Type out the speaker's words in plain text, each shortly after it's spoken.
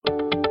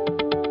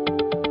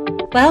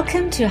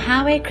Welcome to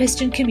Highway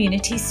Christian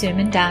Community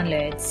Sermon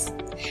Downloads.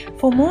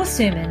 For more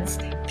sermons,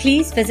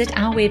 please visit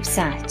our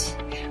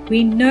website.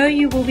 We know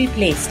you will be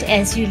blessed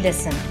as you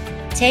listen.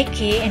 Take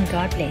care and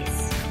God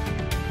bless.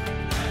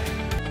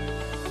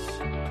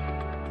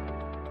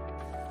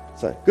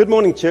 So, good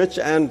morning, church,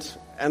 and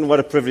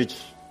what a privilege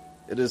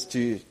it is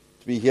to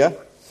be here.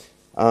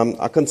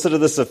 I consider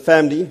this a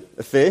family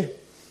affair,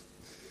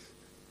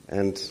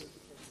 and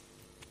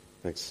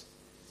thanks.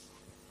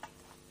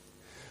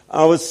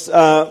 I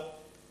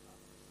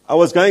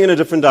was going in a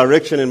different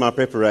direction in my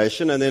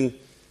preparation, and then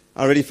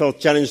I really felt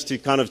challenged to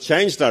kind of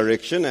change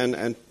direction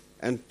and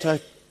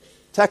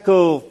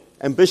tackle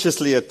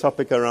ambitiously a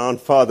topic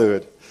around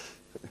fatherhood.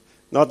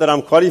 Not that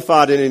I'm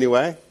qualified in any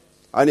way.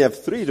 I only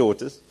have 3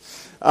 daughters.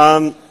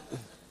 But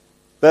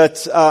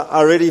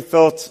I really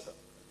felt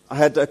I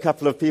had a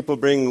couple of people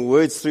bring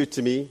words through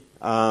to me,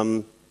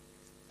 and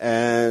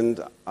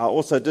I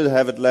also did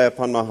have it lay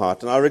upon my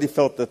heart. And I really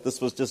felt that this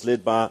was just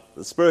led by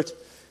the Spirit.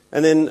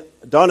 And then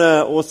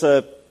Donna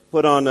also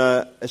put on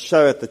a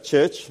show at the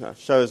church.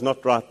 Show is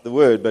not right the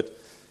word, but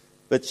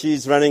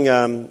she's running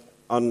on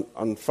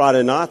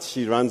Friday night.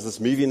 She runs this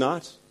movie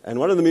night, and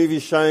one of the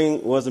movies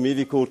showing was a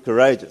movie called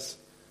Courageous.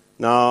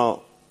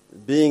 Now,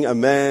 being a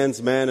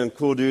man's man and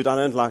cool dude, I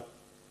don't like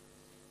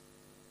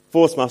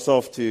force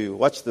myself to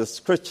watch this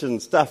Christian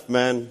stuff,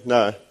 man.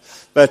 No,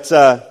 but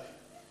I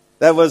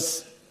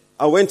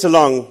went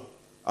along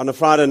on a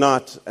Friday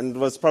night, and it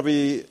was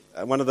probably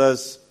one of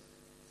those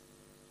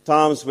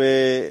times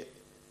where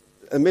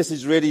a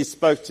message really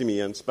spoke to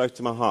me and spoke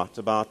to my heart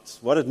about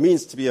what it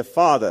means to be a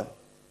father.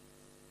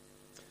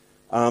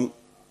 I'm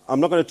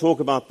not going to talk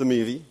about the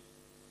movie,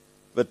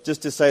 but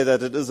just to say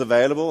that it is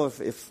available.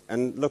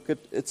 And look,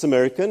 it's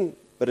American,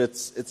 but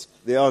there's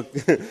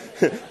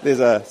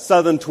a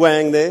southern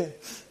twang there.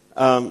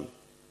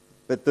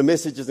 But the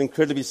message is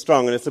incredibly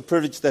strong, and it's a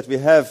privilege that we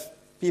have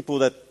people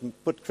that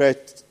put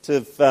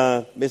creative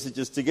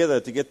messages together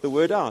to get the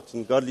word out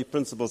and godly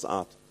principles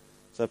out.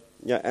 So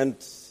yeah, and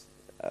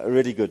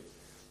really good.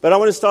 But I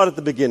want to start at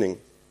the beginning.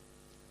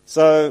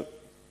 So,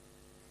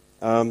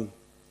 God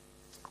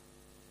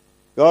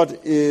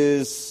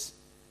is,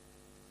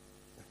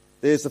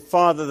 there's the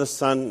Father, the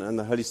Son, and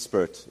the Holy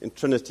Spirit in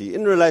Trinity,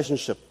 in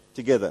relationship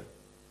together.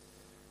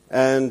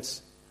 And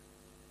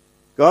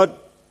God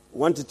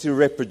wanted to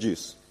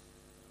reproduce.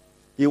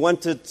 He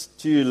wanted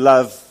to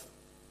love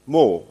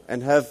more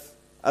and have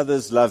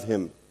others love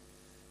Him.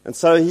 And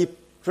so He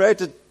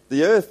created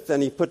the earth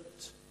and He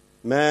put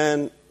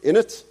man in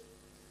it.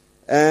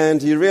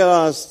 And He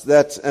realized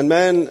that, and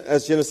man,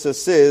 as Genesis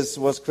says,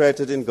 was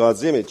created in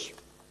God's image.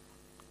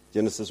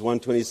 Genesis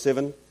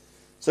 1:27.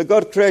 So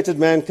God created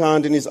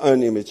mankind in His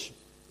own image.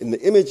 In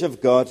the image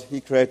of God, He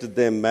created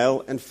them,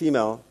 male and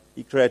female.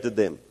 He created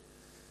them.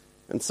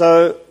 And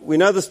so we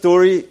know the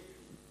story.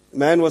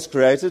 Man was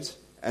created,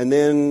 and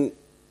then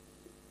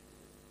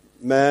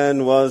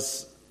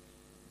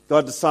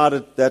God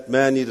decided that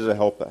man needed a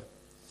helper.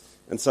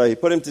 And so He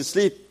put him to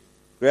sleep,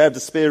 grabbed a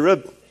spare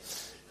rib,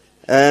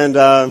 and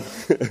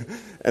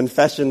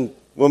fashioned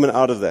woman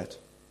out of that.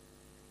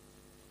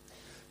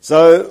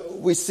 So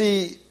we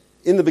see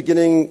in the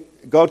beginning,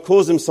 God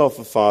calls Himself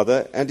a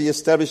father, and He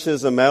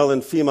establishes a male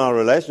and female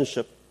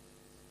relationship,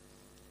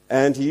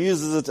 and He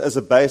uses it as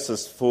a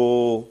basis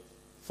for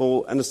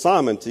an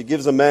assignment. He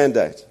gives a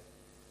mandate.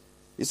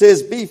 He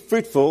says, "Be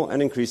fruitful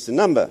and increase in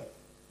number.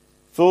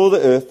 Fill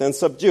the earth and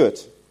subdue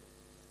it.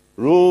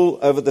 Rule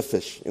over the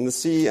fish in the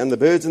sea and the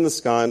birds in the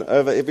sky and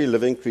over every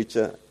living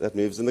creature that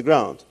moves in the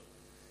ground."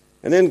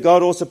 And then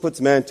God also puts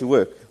man to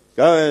work.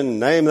 Go and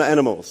name the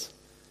animals.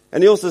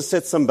 And He also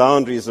sets some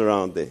boundaries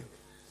around there.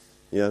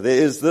 There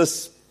is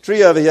this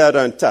tree over here I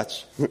don't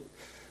touch.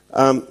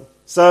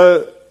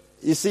 So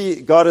you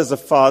see God as a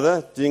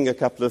father doing a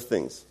couple of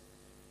things.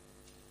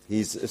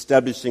 He's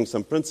establishing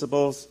some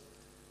principles,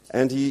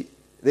 and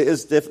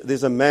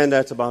there's a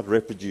mandate about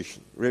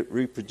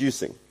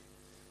reproducing.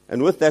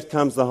 And with that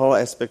comes the whole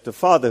aspect of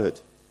fatherhood.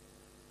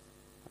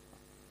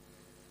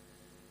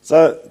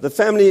 So the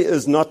family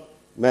is not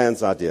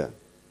man's idea.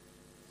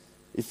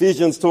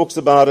 Ephesians talks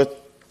about it.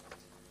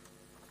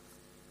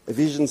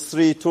 Ephesians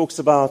 3 talks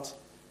about,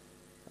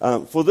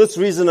 "For this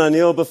reason I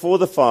kneel before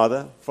the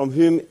Father, from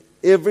whom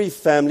every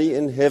family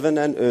in heaven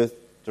and earth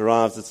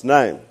derives its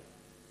name."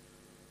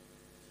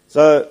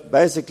 So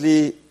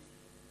basically,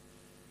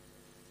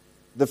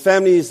 the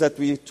families that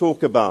we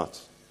talk about,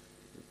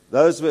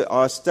 those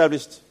are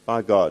established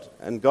by God.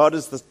 And God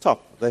is the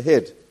top, the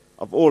head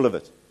of all of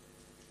it.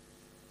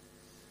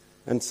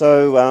 And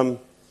so,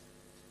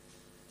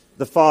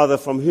 the Father,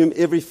 from whom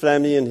every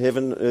family in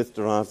heaven and earth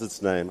derives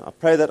its name. I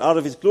pray that out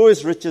of His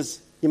glorious riches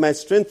He may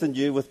strengthen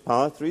you with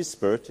power through His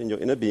Spirit in your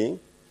inner being,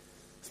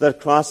 so that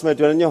Christ may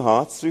dwell in your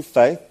hearts through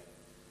faith.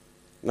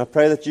 And I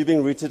pray that you,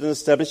 being rooted and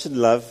established in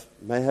love,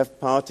 may have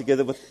power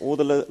together with all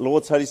the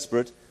Lord's Holy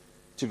Spirit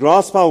to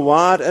grasp how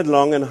wide and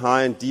long and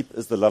high and deep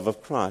is the love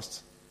of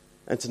Christ,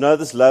 and to know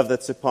this love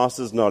that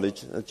surpasses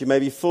knowledge, that you may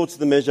be filled to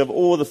the measure of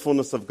all the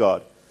fullness of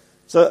God.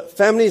 So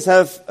families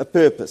have a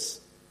purpose.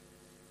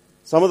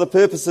 Some of the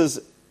purposes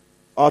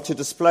are to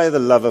display the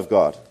love of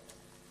God.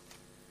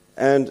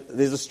 And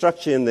there's a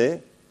structure in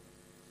there.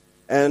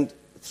 And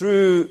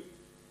through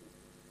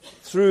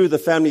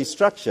the family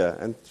structure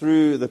and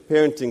through the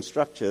parenting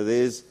structure,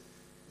 there's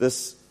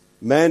this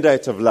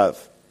mandate of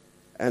love.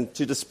 And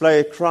to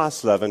display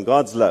Christ's love and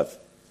God's love.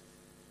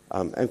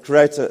 And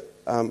create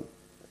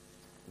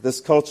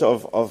this culture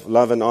of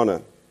love and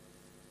honor.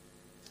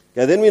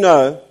 Okay, then we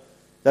know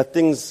that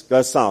things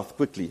go south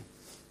quickly.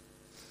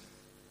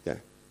 Okay,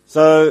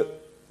 so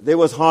there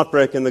was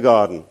heartbreak in the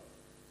garden.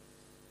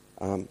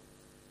 The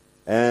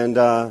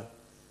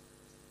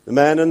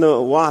man and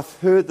the wife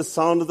heard the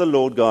sound of the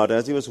Lord God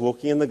as he was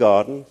walking in the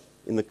garden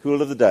in the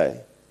cool of the day,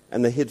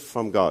 and they hid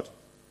from God.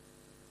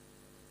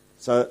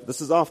 So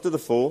this is after the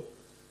fall.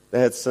 They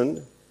had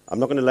sinned. I'm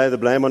not going to lay the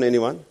blame on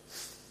anyone,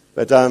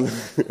 but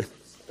it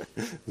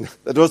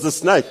was the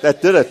snake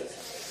that did it.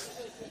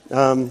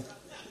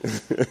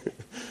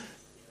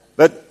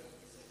 But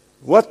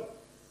what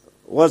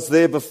was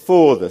there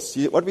before this?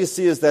 What we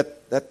see is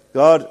that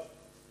God,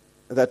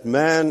 that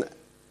man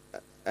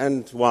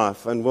and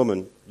wife and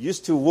woman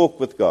used to walk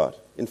with God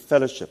in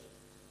fellowship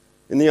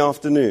in the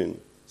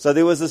afternoon. So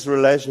there was this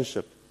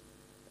relationship,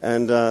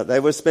 and they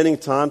were spending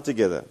time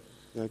together.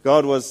 You know,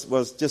 God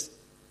was just,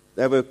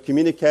 they were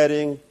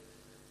communicating,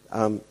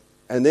 and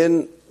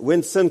then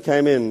when sin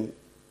came in,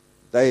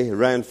 they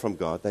ran from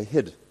God. They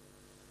hid.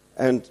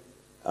 And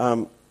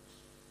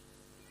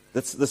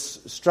this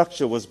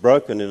structure was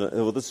broken,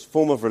 or this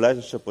form of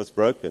relationship was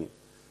broken,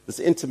 this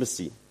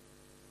intimacy.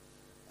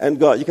 And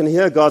God, you can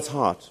hear God's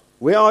heart.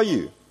 Where are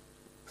you?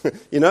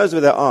 He knows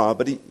where they are,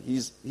 but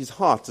his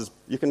heart is,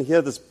 you can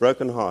hear this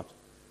broken heart.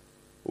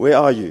 Where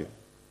are you?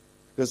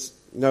 Because,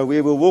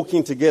 we were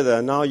walking together,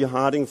 and now you're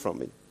hiding from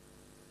me.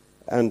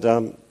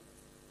 And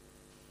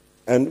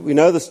we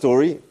know the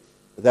story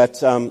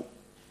that, and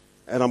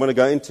I'm going to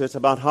go into it,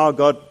 about how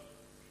God,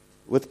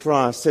 with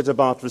Christ, set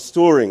about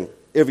restoring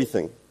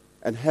everything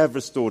and have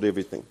restored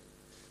everything.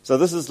 So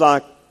this is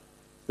like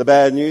the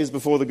bad news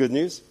before the good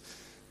news.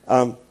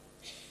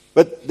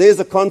 But there's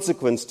a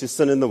consequence to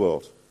sin in the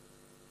world.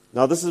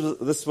 Now,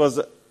 this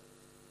was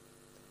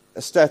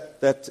a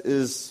stat that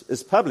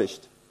is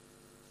published,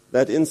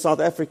 that in South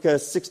Africa,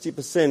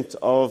 60%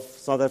 of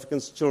South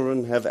Africans'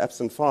 children have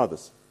absent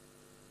fathers.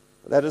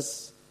 That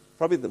is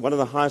probably one of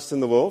the highest in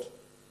the world.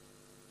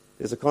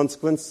 There's a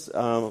consequence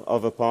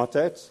of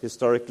apartheid,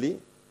 historically,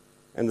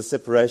 and the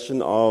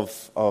separation of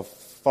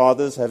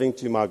fathers having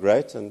to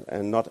migrate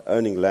and not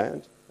owning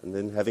land, and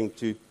then having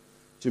to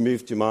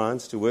move to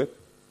mines to work.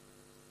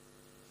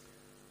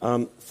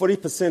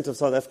 40% of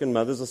South African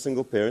mothers are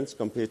single parents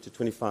compared to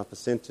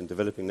 25% in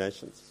developing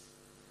nations.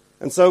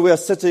 And so we are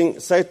sitting,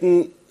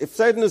 if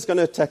Satan is going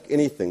to attack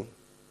anything,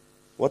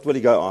 what will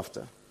he go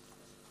after?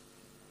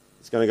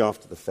 He's going to go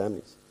after the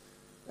families.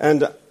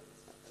 And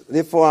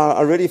therefore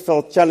I really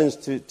felt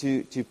challenged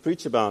to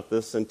preach about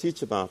this and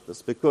teach about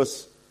this,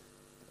 because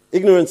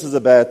ignorance is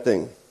a bad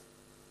thing.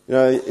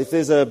 If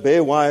there's a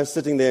bare wire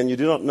sitting there and you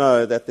do not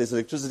know that there's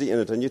electricity in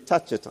it and you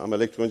touch it, I'm an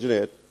electrical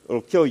engineer,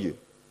 it'll kill you.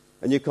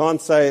 And you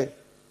can't say,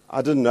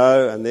 I didn't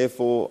know, and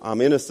therefore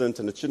I'm innocent,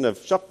 and it shouldn't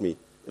have shocked me.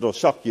 It'll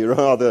shock you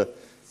rather,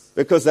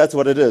 because that's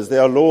what it is.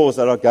 There are laws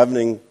that are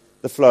governing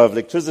the flow of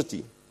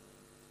electricity.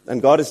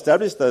 And God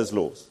established those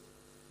laws.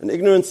 And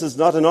ignorance is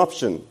not an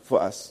option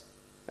for us.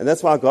 And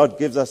that's why God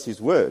gives us His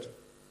Word.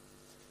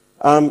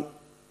 But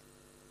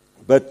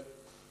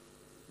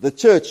the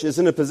church is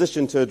in a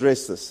position to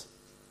address this.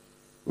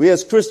 We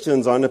as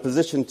Christians are in a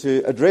position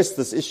to address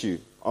this issue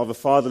of a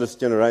fatherless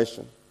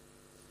generation.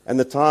 And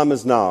the time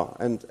is now,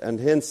 and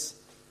hence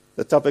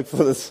the topic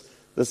for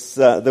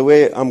the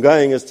way I'm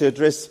going is to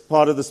address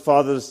part of this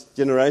fatherless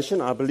generation.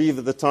 I believe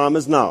that the time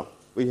is now.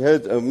 We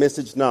heard a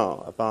message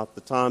now about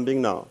the time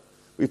being now.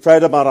 We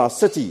prayed about our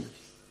city.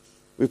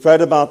 We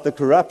prayed about the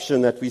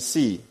corruption that we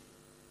see.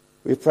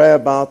 We pray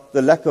about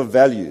the lack of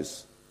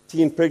values,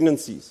 teen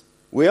pregnancies.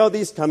 Where are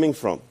these coming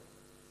from?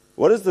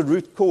 What is the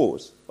root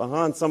cause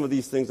behind some of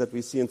these things that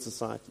we see in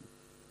society?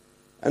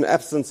 An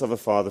absence of a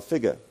father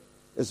figure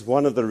is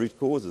one of the root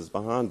causes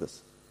behind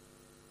this.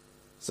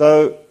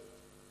 So,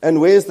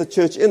 and where's the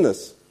church in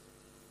this?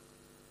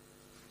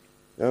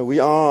 We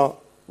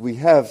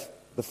have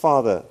the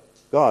Father,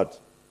 God,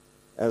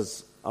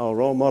 as our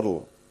role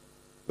model.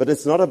 But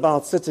it's not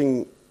about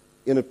sitting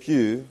in a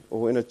pew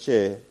or in a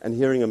chair and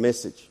hearing a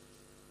message,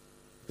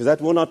 because that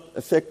will not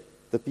affect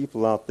the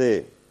people out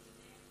there.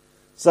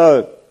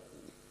 So,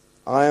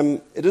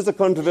 it is a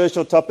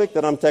controversial topic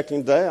that I'm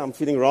tackling today. I'm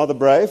feeling rather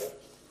brave.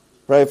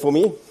 Pray for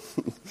me.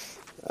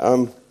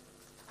 I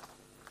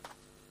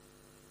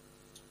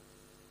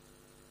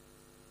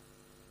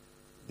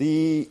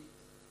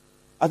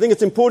think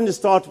it's important to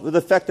start with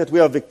the fact that we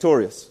are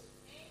victorious.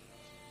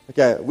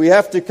 Okay, we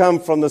have to come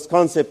from this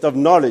concept of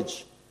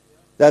knowledge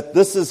that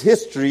this is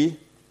history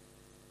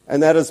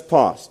and that is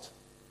past.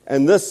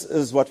 And this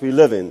is what we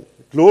live in.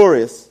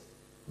 Glorious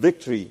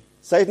victory.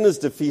 Satan is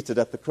defeated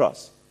at the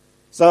cross.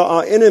 So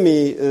our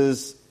enemy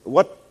is,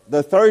 what the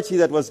authority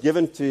that was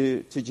given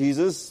to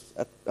Jesus,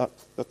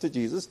 not to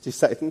Jesus, to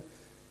Satan,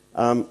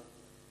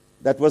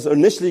 that was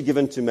initially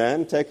given to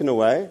man, taken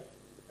away,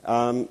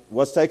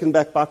 was taken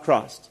back by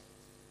Christ.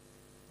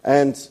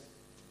 And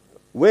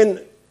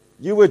when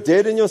you were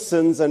dead in your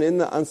sins and in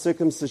the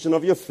uncircumcision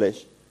of your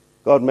flesh,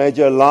 God made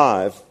you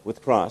alive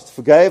with Christ,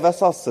 forgave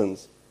us our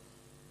sins,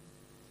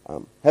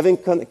 having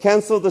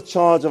cancelled the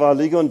charge of our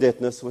legal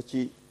indebtedness,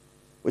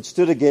 which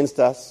stood against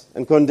us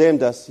and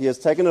condemned us. He has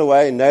taken it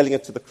away, nailing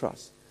it to the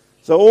cross.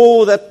 So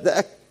all that the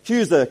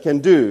accuser can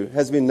do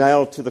has been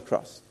nailed to the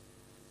cross.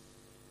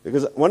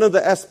 Because one of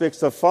the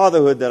aspects of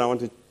fatherhood that I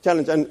want to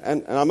challenge,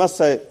 and I must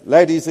say,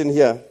 ladies in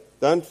here,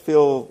 don't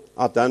feel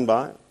outdone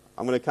by.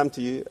 I'm going to come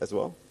to you as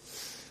well.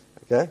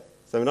 Okay?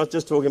 So we're not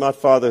just talking about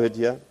fatherhood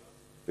here,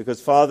 because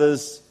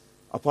fathers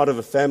are part of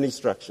a family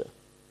structure.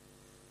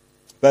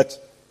 But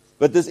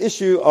this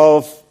issue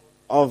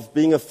of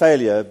being a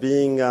failure,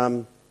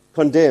 being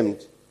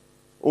condemned,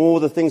 all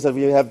the things that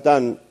we have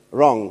done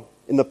wrong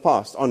in the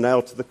past are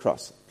nailed to the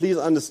cross. Please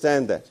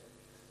understand that.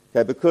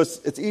 Okay, because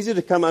it's easy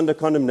to come under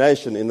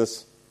condemnation in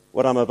this,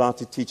 what I'm about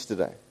to teach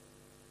today.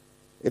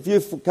 If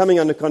you're coming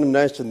under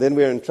condemnation, then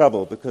we're in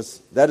trouble, because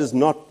that is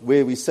not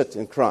where we sit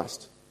in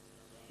Christ.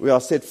 We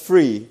are set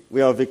free.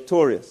 We are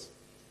victorious.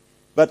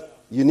 But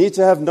you need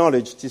to have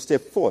knowledge to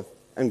step forth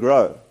and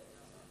grow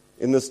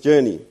in this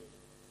journey.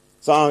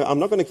 So I'm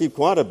not going to keep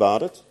quiet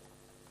about it,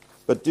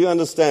 but do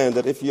understand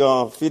that if you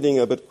are feeling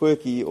a bit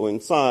quirky or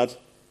inside,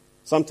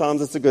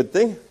 sometimes it's a good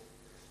thing.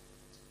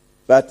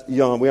 But we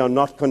are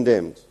not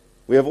condemned.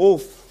 We have all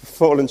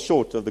fallen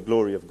short of the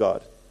glory of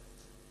God.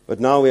 But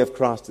now we have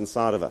Christ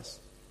inside of us.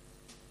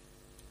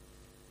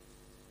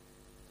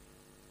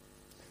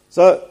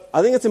 So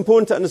I think it's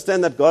important to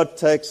understand that God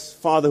takes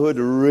fatherhood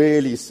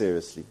really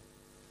seriously.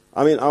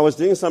 I mean, I was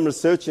doing some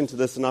research into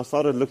this, and I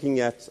started looking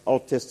at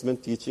Old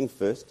Testament teaching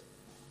first.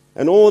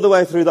 And all the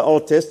way through the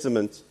Old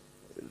Testament,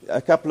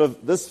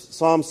 this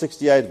Psalm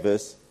 68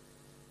 verse,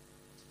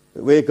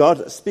 where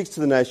God speaks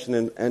to the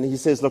nation, and he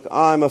says, look,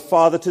 I'm a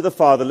father to the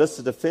fatherless,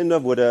 a defender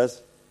of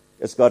widows,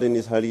 as God in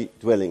his holy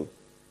dwelling.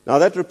 Now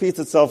that repeats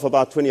itself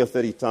about 20 or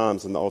 30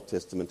 times in the Old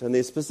Testament, and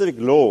there's specific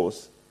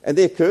laws, and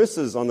there are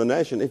curses on the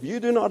nation. If you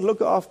do not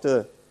look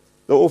after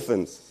the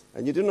orphans,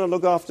 and you do not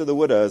look after the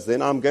widows,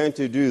 then I'm going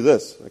to do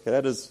this. Okay,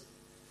 that is,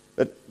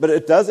 but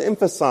it does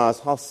emphasize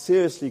how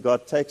seriously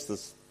God takes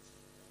this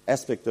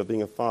aspect of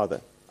being a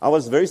father. I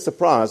was very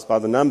surprised by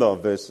the number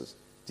of verses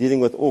dealing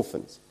with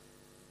orphans,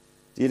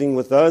 dealing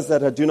with those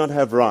that do not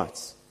have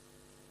rights.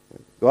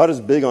 God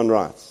is big on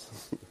rights,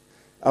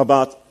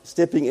 about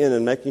stepping in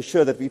and making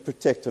sure that we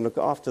protect and look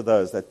after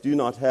those that do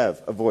not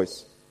have a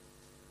voice.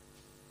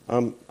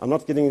 I'm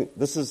not getting,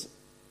 this is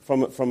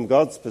from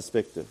God's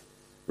perspective.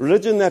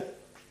 Religion that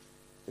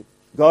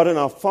God and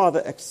our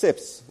Father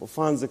accepts or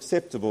finds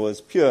acceptable as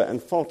pure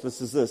and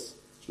faultless as this.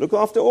 Look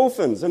after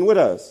orphans and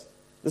widows.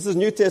 This is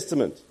New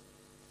Testament.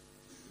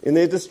 In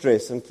their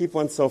distress, and keep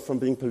oneself from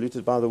being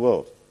polluted by the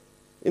world.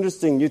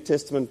 Interesting New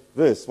Testament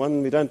verse,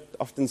 one we don't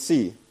often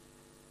see.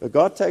 But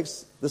God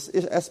takes this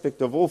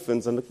aspect of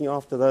orphans and looking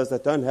after those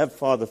that don't have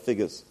father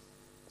figures,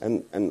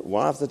 and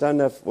wives that don't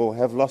have or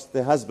have lost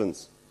their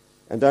husbands,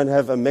 and don't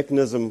have a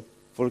mechanism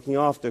for looking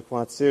after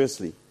quite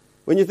seriously.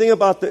 When you think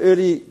about the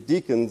early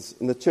deacons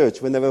in the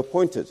church, when they were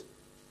appointed,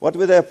 what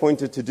were they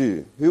appointed to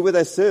do? Who were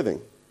they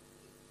serving?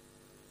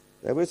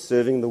 They were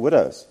serving the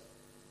widows.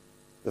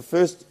 The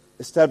first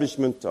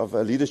establishment of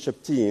a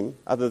leadership team,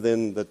 other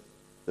than the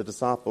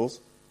disciples,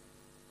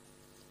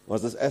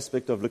 was this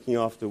aspect of looking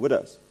after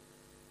widows.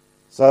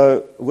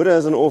 So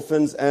widows and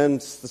orphans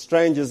and the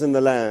strangers in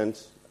the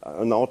land,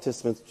 in the Old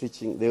Testament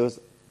teaching,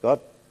 God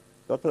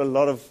put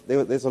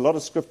there's a lot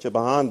of scripture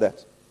behind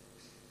that.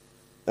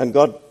 And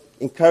God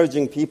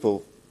encouraging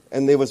people,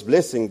 and there was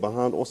blessing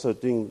behind also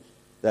doing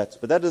that.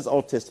 But that is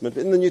Old Testament.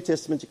 But in the New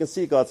Testament, you can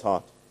see God's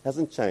heart. It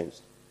hasn't changed.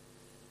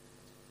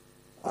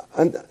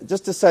 And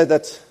just to say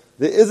that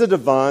there is a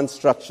divine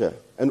structure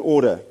and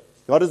order.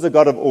 God is a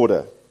God of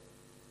order.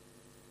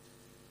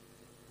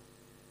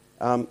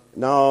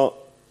 Now,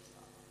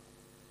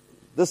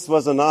 this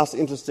was a nice,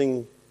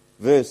 interesting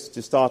verse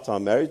to start our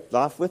married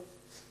life with.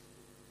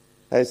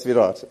 Hey,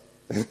 sweetheart.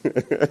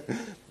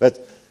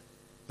 But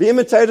be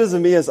imitators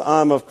of me as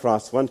I am of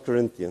Christ, 1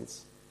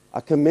 Corinthians.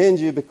 I commend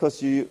you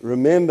because you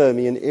remember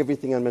me in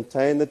everything and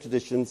maintain the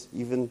traditions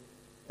even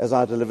as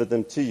I delivered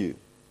them to you.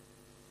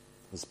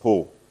 As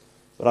Paul.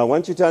 But I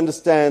want you to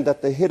understand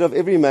that the head of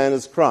every man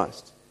is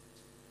Christ.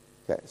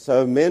 Okay,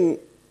 so men,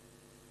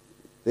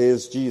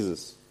 there's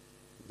Jesus.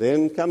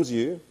 Then comes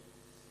you.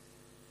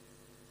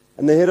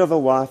 And the head of a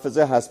wife is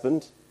her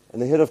husband.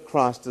 And the head of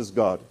Christ is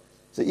God.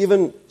 So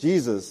even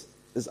Jesus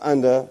is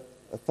under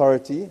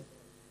authority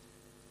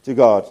to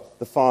God,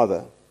 the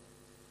Father.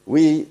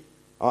 We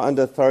are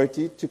under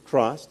authority to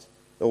Christ.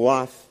 The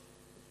wife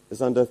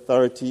is under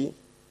authority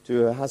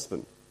to her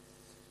husband.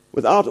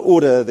 Without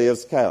order,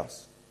 there's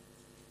chaos.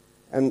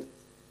 And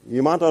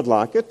you might not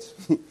like it,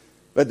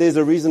 But there's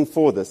a reason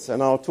for this,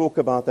 and I'll talk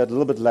about that a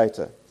little bit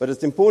later. But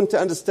it's important to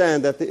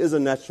understand that there is a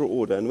natural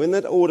order. And when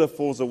that order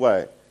falls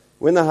away,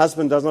 when the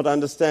husband does not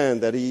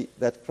understand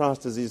that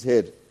Christ is his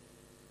head,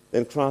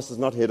 then Christ is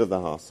not head of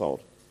the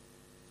household.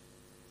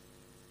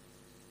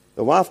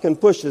 The wife can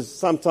push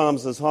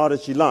sometimes as hard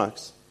as she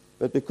likes,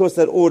 but because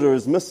that order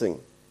is missing,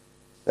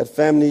 that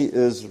family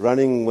is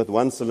running with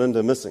one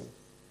cylinder missing.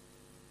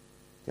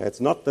 Okay,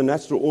 it's not the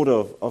natural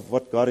order of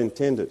what God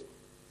intended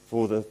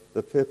for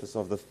the purpose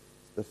of the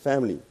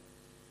family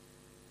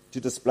to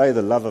display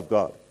the love of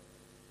God.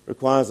 It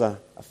requires a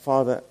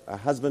father, a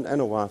husband and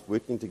a wife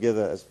working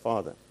together as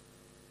father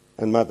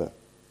and mother.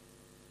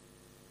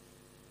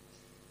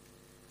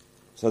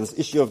 So this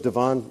issue of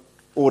divine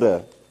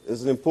order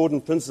is an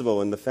important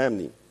principle in the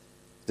family.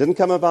 It didn't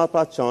come about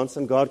by chance,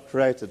 and God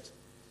created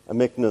a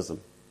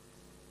mechanism.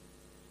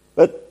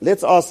 But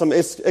let's ask some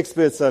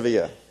experts over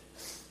here.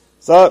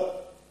 So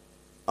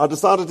I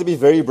decided to be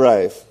very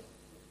brave.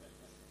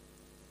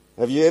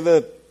 Have you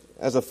ever,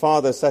 as a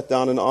father, sat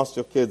down and asked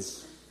your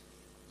kids,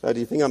 so do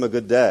you think I'm a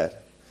good dad?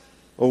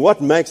 Or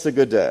what makes a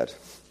good dad?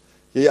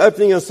 You're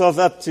opening yourself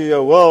up to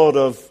a world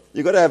of,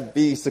 you've got to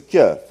be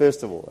secure,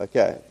 first of all.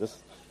 Okay.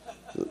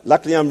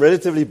 Luckily, I'm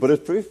relatively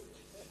bulletproof.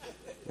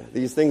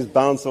 These things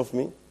bounce off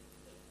me.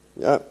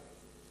 Yeah.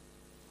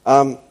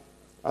 I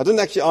didn't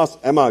actually ask,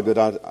 am I a good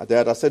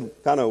dad? I said,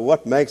 kind of,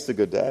 what makes a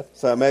good dad?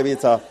 So maybe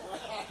it's a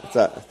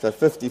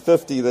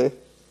 50-50 there.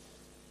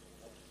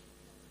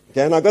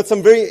 Okay, and I got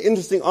some very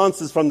interesting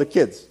answers from the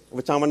kids,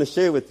 which I want to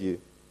share with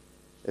you.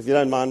 If you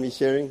don't mind me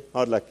sharing,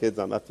 hard luck, kids,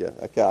 I'm up here.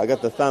 Okay, I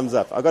got the thumbs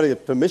up. I got to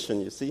get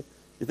permission, you see.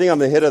 You think I'm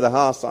the head of the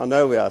house, I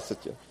know where I sit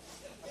here.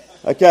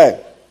 Okay,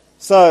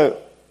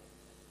 so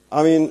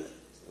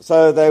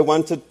they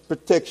wanted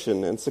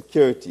protection and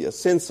security, a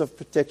sense of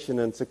protection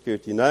and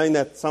security, knowing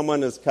that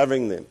someone is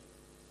covering them.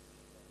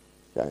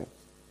 Okay,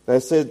 they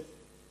said,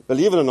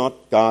 believe it or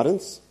not,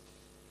 guidance.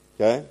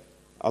 Okay,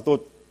 I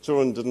thought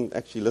children didn't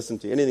actually listen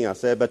to anything I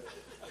said, but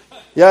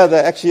yeah, they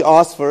actually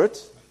asked for it.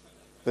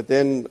 But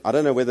then, I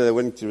don't know whether they're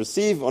willing to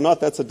receive or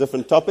not. That's a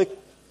different topic.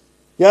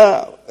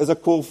 Yeah, there's a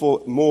call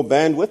for more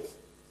bandwidth.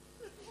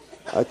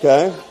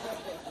 Okay.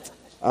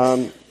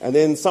 And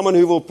then someone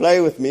who will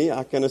play with me,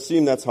 I can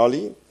assume that's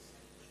Holly.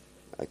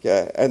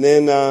 Okay. And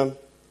then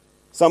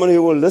someone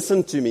who will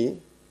listen to me.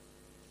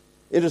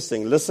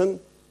 Interesting, listen.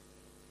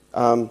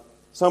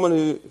 Someone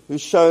who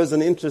shows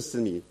an interest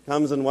in me,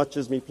 comes and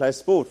watches me play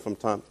sport from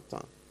time to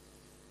time.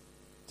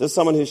 Just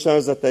someone who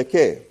shows that they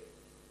care.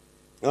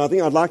 And I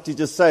think I'd like to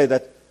just say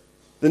that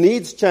the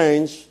needs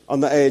change on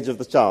the age of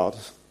the child.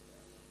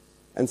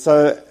 And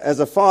so,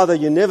 as a father,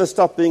 you never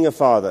stop being a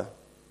father.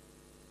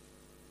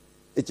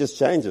 It just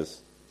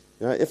changes.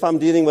 You know, if I'm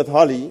dealing with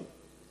Holly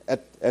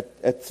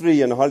at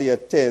 3 and Holly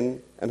at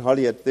 10 and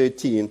Holly at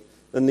 13,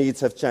 the needs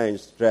have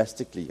changed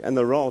drastically and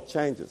the role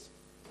changes.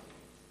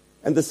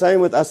 And the same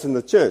with us in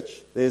the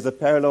church. There's a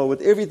parallel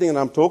with everything that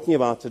I'm talking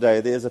about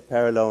today. There's a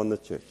parallel in the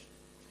church.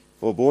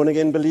 For a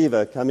born-again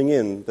believer coming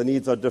in, the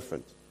needs are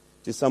different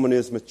to someone who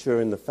is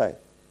mature in the faith.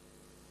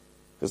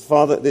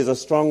 Because there's a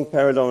strong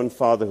parallel in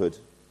fatherhood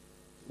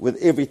with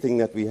everything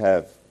that we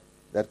have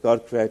that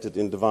God created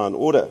in divine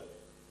order.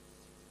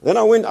 Then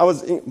I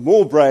was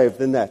more brave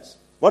than that.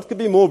 What could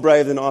be more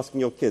brave than asking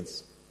your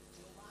kids?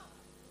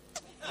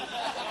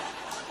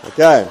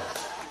 Okay.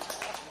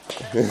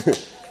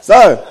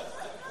 So,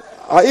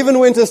 I even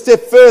went a step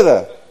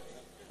further.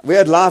 We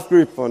had life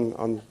group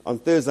on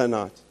Thursday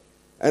night.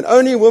 And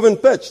only women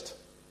pitched.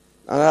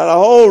 And I had a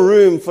whole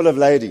room full of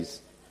ladies.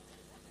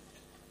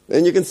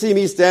 Then you can see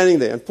me standing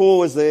there. And Paul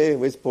was there.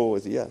 Where's Paul?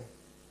 Was he here?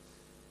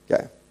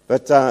 Okay.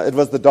 But it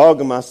was the dog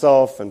and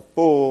myself and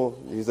Paul.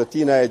 He's a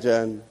teenager.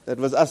 And it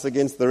was us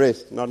against the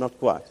rest. Not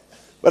quite.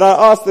 But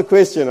I asked the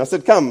question. I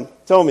said, come,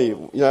 tell me,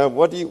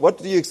 what do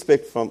you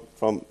expect from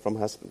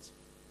husbands?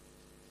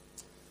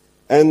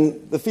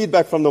 And the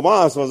feedback from the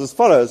wives was as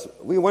follows.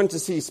 We want to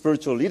see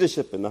spiritual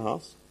leadership in the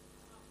house.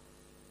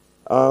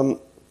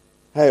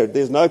 Hey,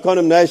 there's no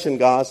condemnation,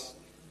 guys.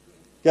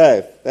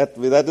 Okay,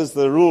 that is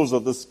the rules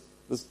of this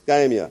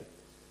game here.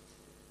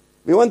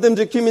 We want them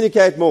to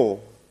communicate more,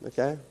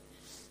 okay?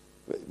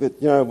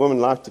 But, women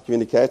like to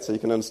communicate, so you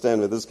can understand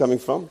where this is coming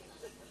from.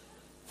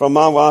 From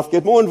my wife,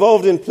 get more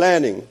involved in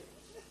planning.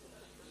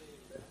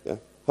 Okay.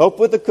 Help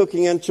with the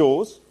cooking and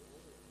chores.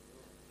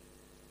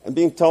 And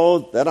being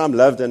told that I'm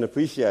loved and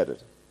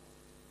appreciated.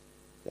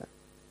 Okay.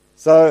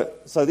 So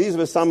these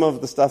were some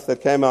of the stuff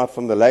that came out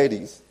from the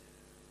ladies.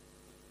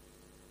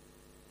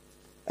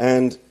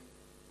 And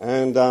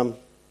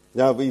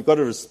we've got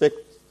to respect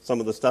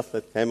some of the stuff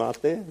that came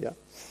out there. Yeah.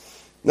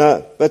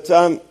 No, but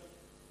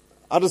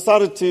I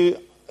decided to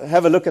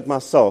have a look at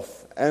myself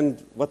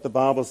and what the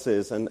Bible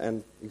says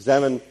and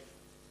examine.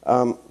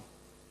 So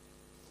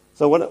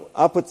when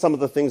I put some of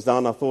the things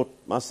down, I thought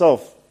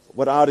myself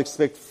what I would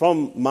expect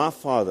from my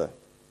father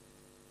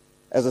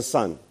as a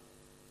son.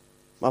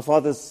 My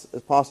father's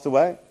passed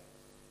away,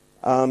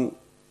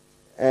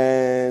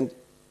 and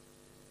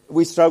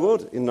we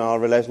struggled in our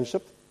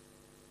relationship.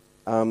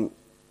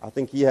 I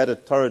think he had a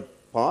torrid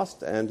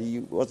past, and he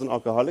was an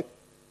alcoholic.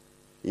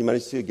 He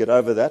managed to get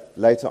over that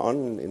later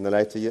on in the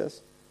later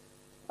years.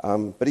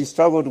 But he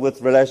struggled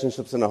with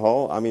relationships in a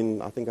whole. I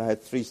mean, I think I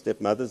had 3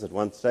 stepmothers at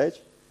one stage.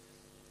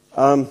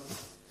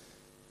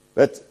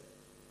 But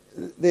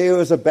there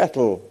was a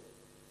battle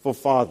for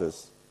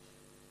fathers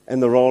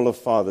and the role of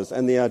fathers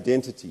and the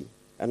identity.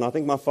 And I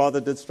think my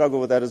father did struggle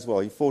with that as well.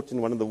 He fought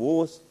in one of the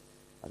wars.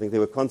 I think there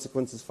were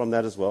consequences from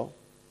that as well.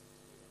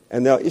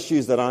 And there are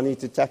issues that I need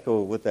to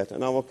tackle with that,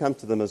 and I will come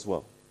to them as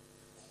well.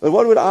 But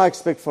what would I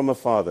expect from a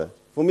father?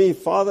 For me,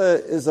 father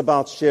is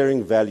about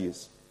sharing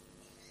values.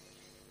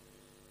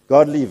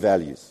 Godly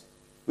values.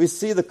 We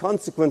see the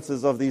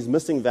consequences of these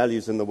missing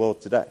values in the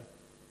world today.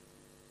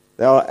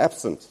 They are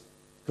absent.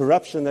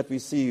 Corruption that we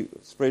see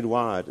spread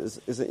wide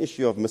is an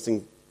issue of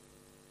missing,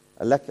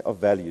 a lack of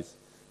values.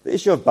 The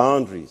issue of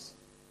boundaries.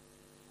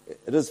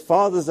 It is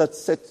fathers that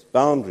set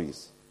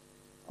boundaries,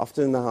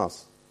 often in the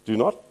house. Do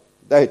not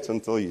date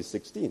until you're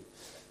 16.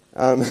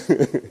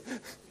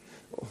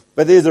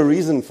 But there's a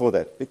reason for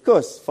that.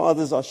 Because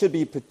fathers should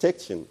be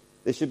protection.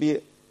 There should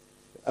be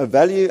a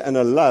value and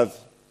a love.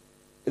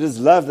 It is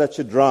love that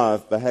should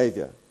drive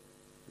behavior.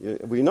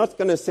 We're not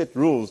going to set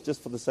rules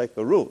just for the sake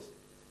of rules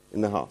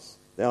in the house.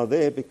 They are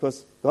there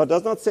because God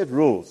does not set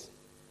rules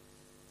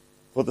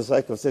for the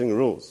sake of setting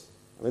rules.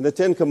 I mean, the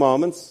 10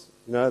 Commandments,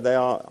 they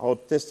are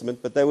Old Testament,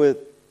 but they were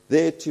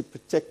there to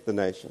protect the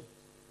nation.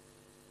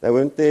 They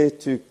weren't there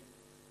to...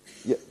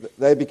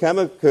 They became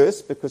a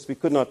curse because we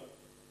could not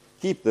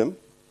keep them,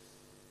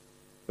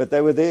 but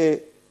they were there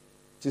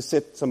to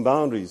set some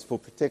boundaries for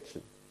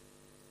protection.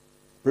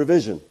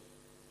 Provision.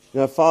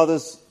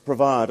 Fathers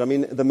provide. I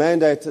mean, the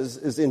mandate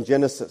is in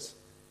Genesis,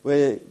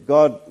 where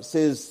God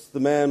says the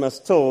man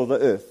must till the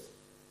earth,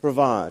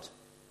 provide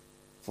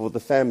for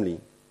the family,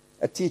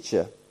 a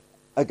teacher,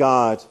 a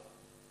guide.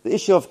 The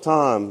issue of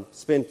time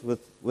spent with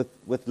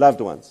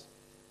loved ones,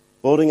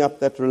 building up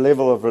that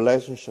level of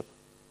relationship,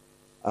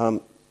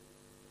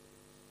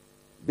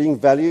 being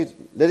valued,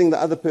 letting the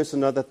other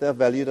person know that they're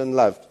valued and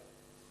loved.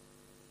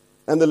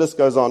 And the list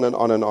goes on and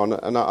on and on.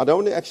 And I don't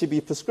want to actually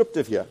be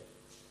prescriptive here,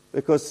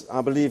 because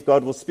I believe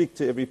God will speak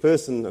to every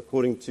person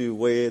according to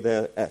where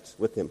they're at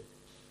with Him.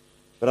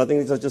 But I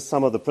think these are just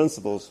some of the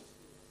principles.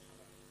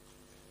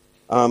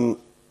 And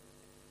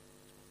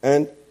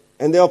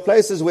there are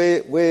places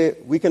where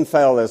we can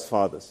fail as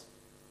fathers.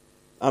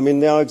 I mean,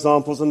 there are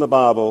examples in the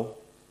Bible.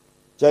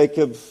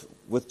 Jacob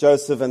with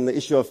Joseph and the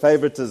issue of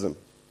favoritism.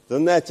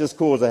 Doesn't that just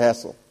cause a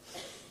hassle?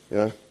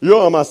 You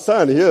are my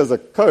son, here's a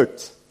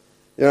coat.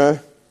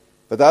 But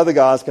the other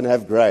guys can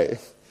have grey.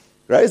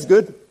 Grey's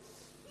good.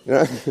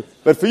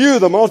 But for you,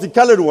 the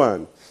multicolored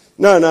one.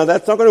 No,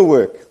 that's not going to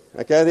work.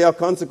 Okay, there are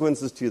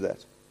consequences to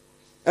that.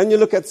 And you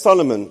look at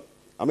Solomon.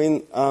 I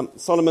mean,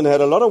 Solomon had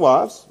a lot of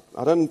wives.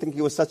 I don't think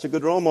he was such a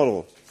good role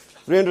model.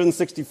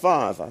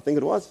 365, I think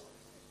it was.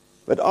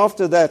 But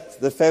after that,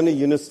 the family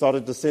unit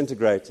started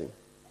disintegrating.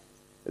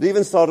 It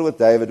even started with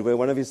David, where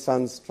one of his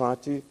sons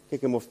tried to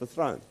kick him off the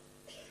throne.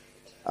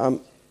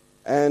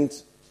 And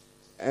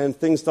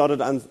things started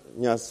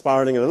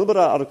spiraling a little bit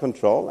out of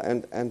control.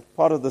 And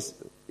part of this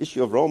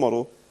issue of role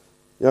model,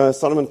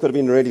 Solomon could have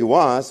been really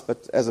wise,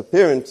 but as a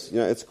parent,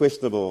 it's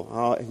questionable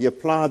how he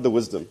applied the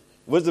wisdom.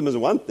 Wisdom is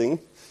one thing,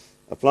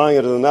 applying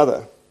it is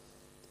another.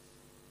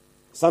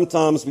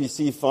 Sometimes we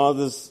see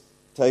fathers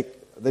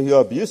who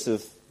are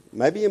abusive,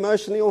 maybe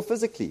emotionally or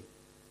physically.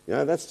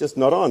 That's just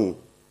not on.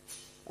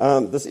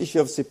 This issue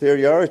of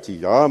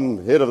superiority,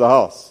 I'm head of the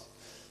house.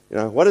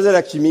 What does that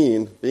actually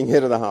mean, being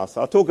head of the house?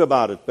 I'll talk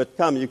about it, but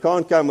you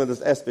can't come with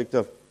this aspect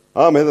of,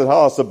 I'm head of the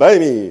house, obey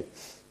me.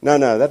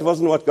 No, that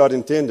wasn't what God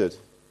intended.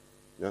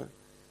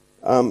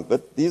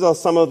 But these are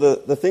some of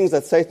the things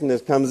that Satan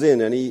comes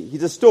in, and he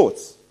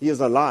distorts. He is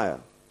a liar.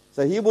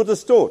 So he will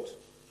distort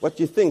what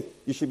you think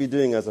you should be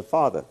doing as a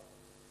father.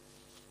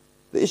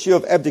 The issue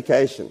of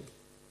abdication.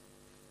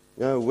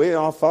 Where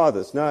are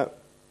fathers? No,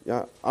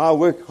 I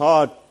work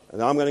hard,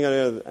 and I'm going to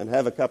go and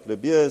have a couple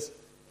of beers,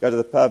 go to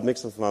the pub,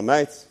 mix with my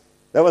mates.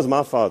 That was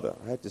my father.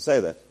 I had to say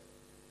that.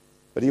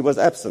 But he was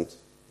absent,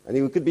 and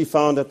he could be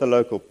found at the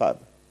local pub.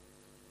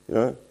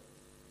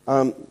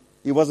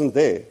 He wasn't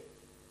there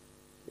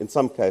in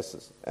some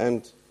cases.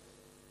 And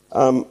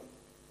the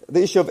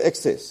issue of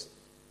excess,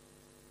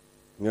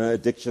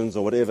 addictions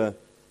or whatever.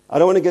 I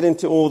don't want to get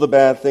into all the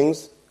bad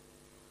things.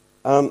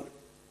 I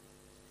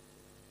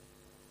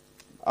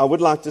would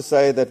like to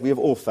say that we have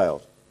all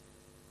failed.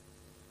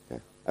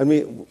 Okay?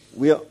 And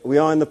we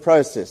are in the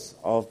process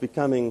of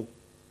becoming,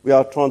 we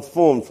are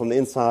transformed from the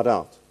inside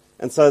out.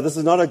 And so this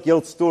is not a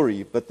guilt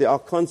story, but there are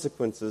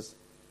consequences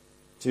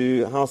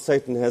to how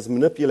Satan has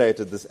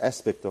manipulated this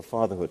aspect of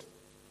fatherhood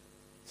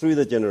through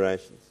the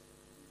generations.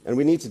 And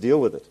we need to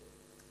deal with it.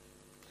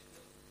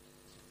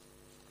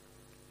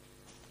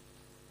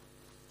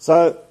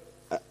 So,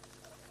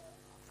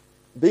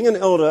 being an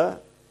elder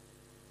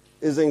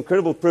is an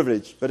incredible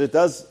privilege, but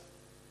it's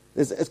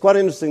quite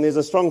interesting. There's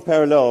a strong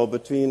parallel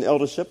between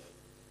eldership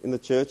in the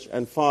church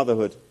and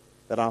fatherhood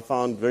that I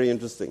found very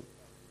interesting.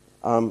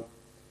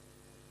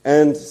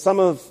 And some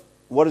of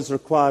what is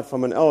required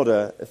from an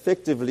elder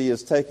effectively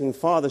is taking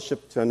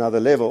fathership to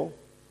another level,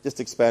 just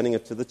expanding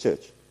it to the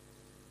church.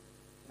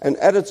 And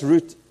at its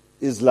root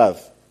is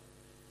love.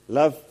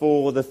 Love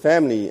for the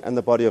family and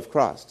the body of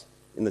Christ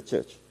in the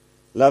church.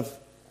 Love,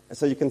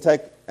 so you can take,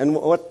 and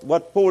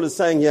what Paul is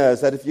saying here is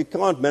that if you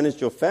can't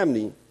manage your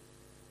family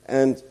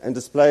and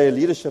display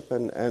leadership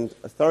and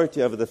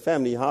authority over the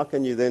family, how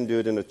can you then do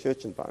it in a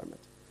church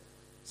environment?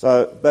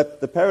 So,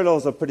 but the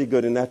parallels are pretty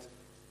good in that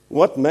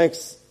what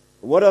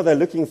are they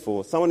looking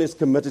for? Someone who's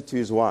committed to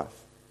his wife.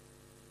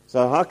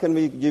 So how can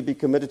you be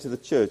committed to the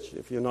church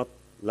if you're not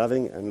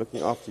loving and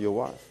looking after your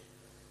wife?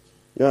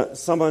 You know,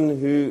 someone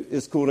who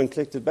is cool and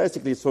collected,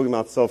 basically it's talking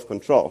about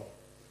self-control.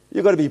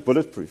 You've got to be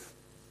bulletproof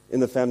in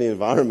the family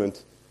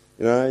environment.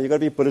 You know, you've got to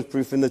be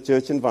bulletproof in the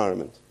church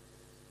environment.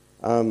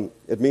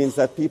 It means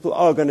that people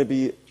are going to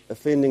be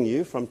offending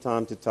you from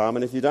time to time,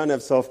 and if you don't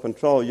have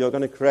self-control, you're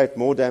going to create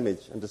more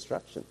damage and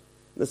destruction.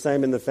 The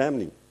same in the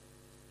family.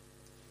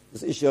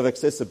 This issue of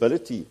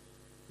accessibility,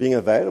 being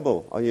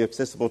available. Are you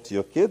accessible to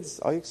your kids?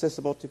 Are you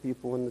accessible to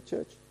people in the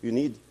church? You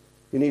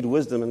need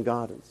wisdom and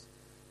guidance.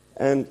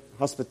 And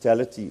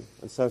hospitality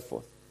and so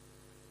forth.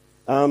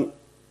 The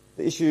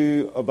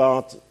issue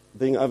about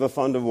being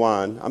overfond of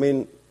wine. I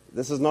mean,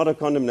 this is not a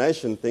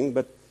condemnation thing,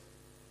 but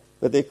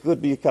there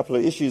could be a couple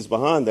of issues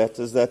behind that,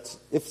 is that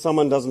if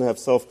someone doesn't have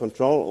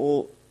self-control,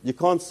 or you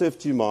can't serve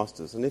two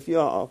masters. And if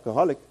you're an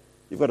alcoholic,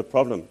 you've got a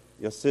problem.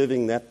 You're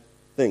serving that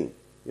thing.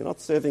 You're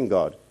not serving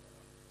God.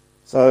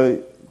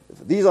 So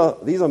these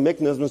are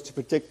mechanisms to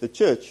protect the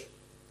church,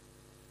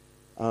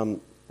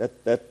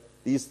 that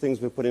these things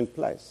were put in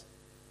place.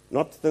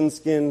 Not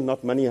thin-skinned,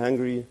 not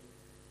money-hungry,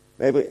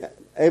 maybe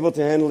able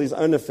to handle his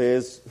own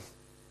affairs,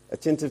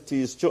 attentive to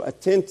his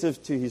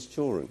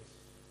children,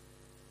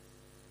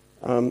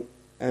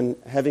 and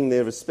having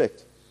their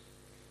respect.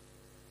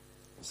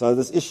 So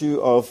this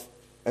issue of,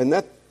 and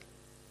that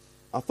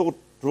I thought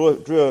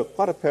drew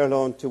quite a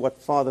parallel to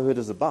what fatherhood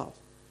is about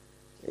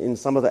in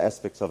some of the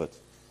aspects of it.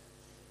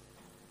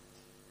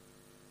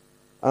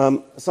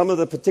 Some of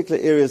the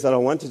particular areas that I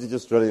wanted to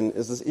just drill in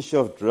is this issue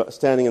of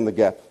standing in the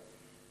gap.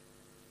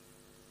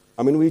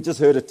 I mean, we just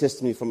heard a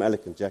testimony from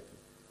Alec and Jackie.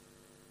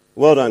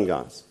 Well done,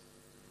 guys.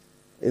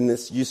 In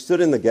this, you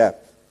stood in the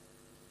gap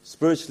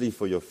spiritually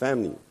for your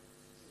family.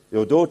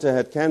 Your daughter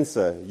had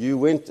cancer. You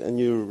went and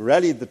you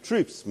rallied the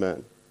troops,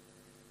 man.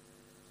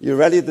 You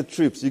rallied the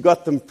troops. You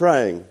got them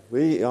praying.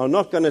 We are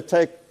not going to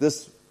take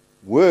this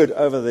word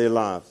over their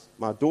lives,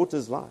 my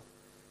daughter's life.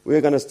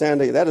 We're going to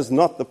stand there. That is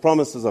not the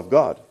promises of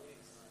God.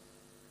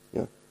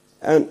 Yeah.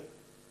 And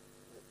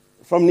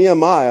from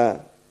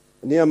Nehemiah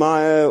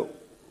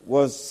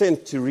was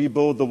sent to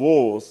rebuild the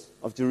walls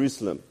of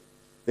Jerusalem.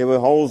 There were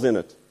holes in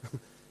it.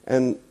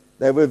 And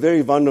they were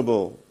very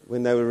vulnerable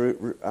when they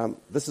were,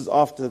 this is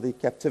after the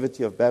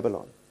captivity of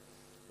Babylon.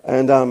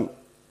 And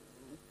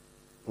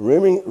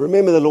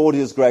remember the Lord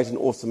is great and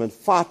awesome, and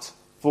fight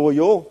for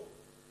your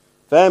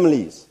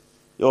families,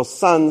 your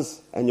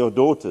sons and your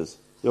daughters,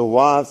 your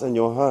wives and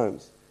your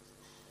homes.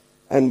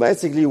 And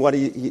basically what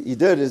he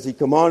did is he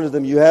commanded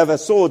them, you have a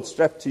sword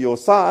strapped to your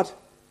side,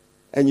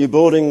 and you're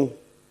building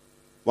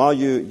while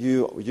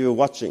you're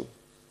watching.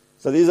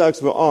 So these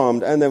oaks were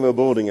armed and they were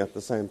building at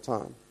the same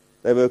time.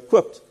 They were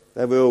equipped.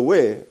 They were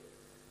aware.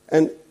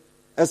 And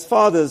as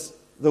fathers,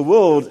 the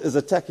world is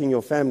attacking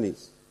your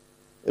families.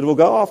 It will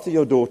go after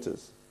your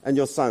daughters and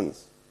your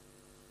sons.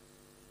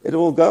 It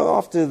will go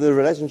after the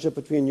relationship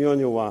between you and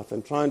your wife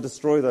and try and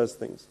destroy those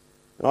things.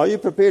 And are you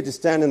prepared to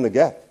stand in the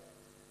gap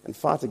and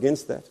fight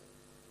against that?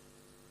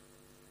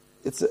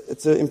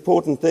 It's an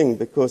important thing,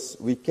 because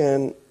we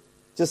can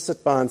just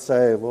sit by and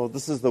say, well,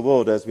 this is the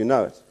world as we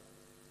know it.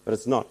 But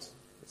it's not.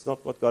 It's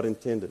not what God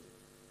intended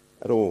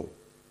at all.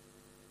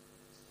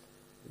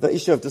 The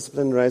issue of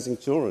discipline in raising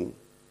children,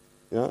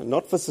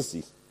 not for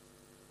sissies.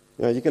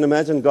 You can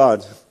imagine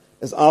God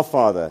as our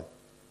Father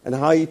and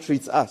how He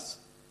treats us.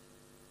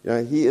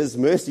 He is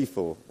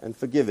merciful and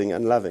forgiving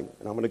and loving.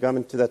 And I'm going to go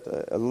into that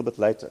a little bit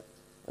later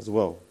as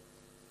well.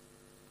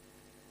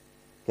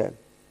 Okay.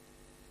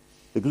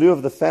 The glue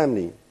of the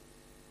family.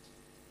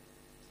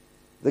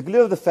 The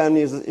glue of the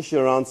family is an issue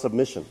around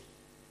submission.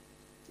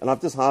 And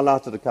I've just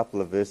highlighted a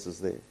couple of verses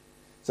there.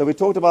 So we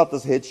talked about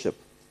this headship.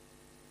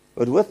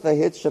 But with the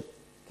headship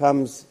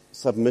comes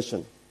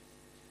submission.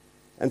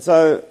 And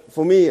so,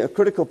 for me, a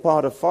critical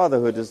part of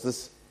fatherhood is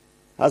this: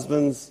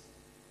 husbands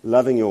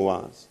loving your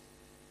wives.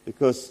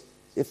 Because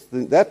if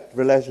that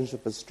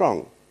relationship is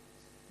strong,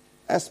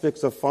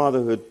 aspects of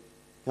fatherhood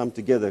come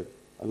together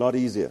a lot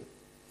easier,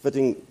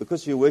 fitting,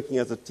 because you're working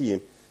as a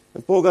team.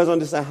 And Paul goes on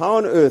to say, how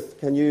on earth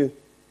can you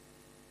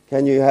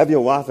have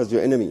your wife as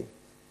your enemy?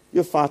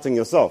 You're fighting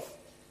yourself.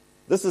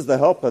 This is the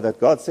helper that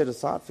God set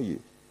aside for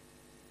you.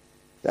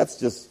 That's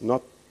just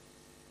not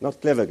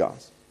clever,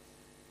 guys.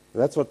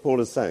 That's what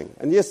Paul is saying.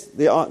 And yes,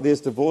 there's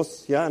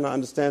divorce here, and I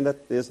understand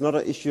that there's not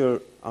an issue.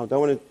 I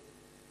don't want to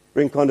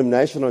bring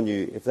condemnation on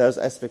you if those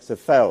aspects have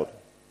failed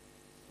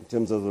in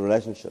terms of the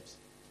relationships.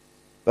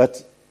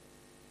 But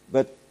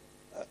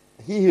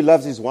he who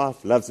loves his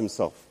wife loves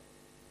himself.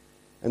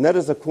 And that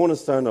is a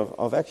cornerstone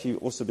of actually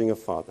also being a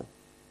father.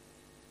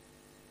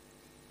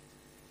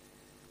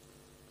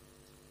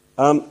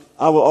 I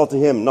will alter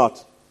him,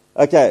 not.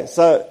 Okay,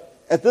 so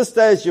at this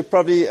stage, you're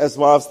probably, as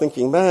wives,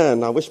 thinking,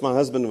 man, I wish my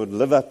husband would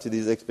live up to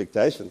these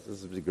expectations.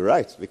 This would be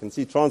great. We can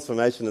see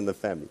transformation in the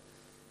family.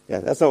 Yeah,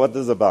 that's not what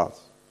this is about.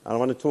 I don't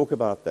want to talk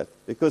about that.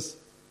 Because,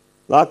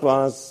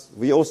 likewise,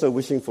 we're also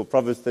wishing for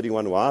Proverbs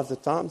 31 wives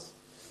at times.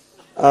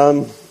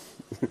 And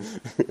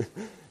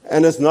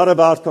it's not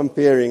about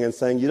comparing and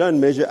saying, you don't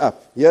measure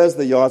up. Here's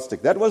the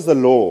yardstick. That was the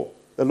law.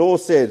 The law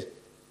said,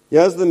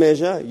 here's the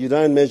measure. You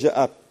don't measure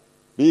up.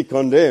 Be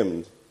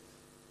condemned.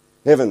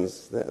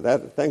 Heavens,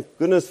 thank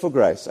goodness for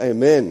grace.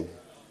 Amen.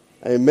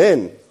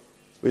 Amen.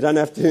 We don't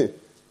have to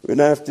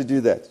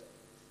do that.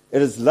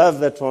 It is love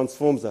that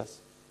transforms us.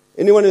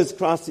 Anyone who's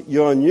Christ,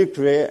 you're a new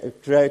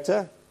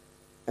creator.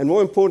 And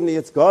more importantly,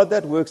 it's God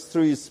that works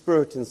through His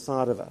Spirit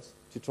inside of us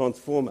to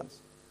transform us.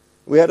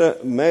 We had an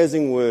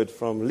amazing word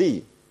from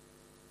Lee.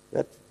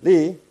 That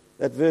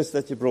verse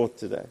that you brought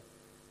today.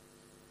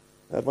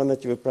 That one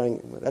that you were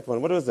praying, that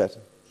one. What was that?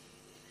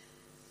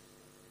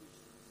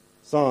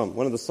 Psalm,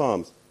 one of the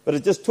Psalms. But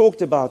it just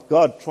talked about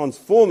God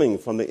transforming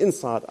from the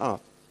inside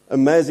out.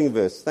 Amazing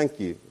verse. Thank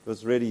you. It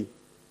was really...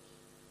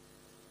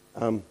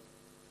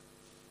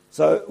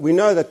 So we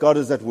know that God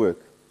is at work.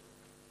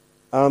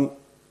 And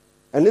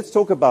let's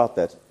talk about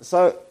that.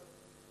 So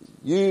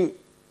you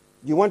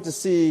want to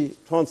see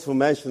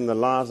transformation in the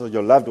lives of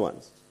your loved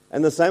ones.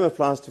 And the same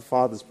applies to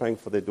fathers praying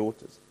for their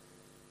daughters.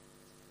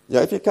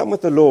 Yeah, if you come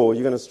with the law,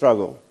 you're going to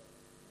struggle.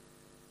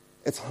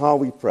 It's how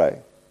we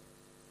pray.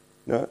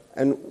 You know,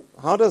 and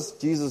how does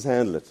Jesus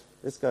handle it?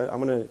 Let's go.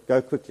 I'm going to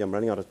go quickly. I'm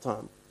running out of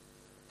time.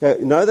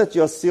 Okay, know that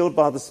you're sealed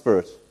by the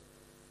Spirit.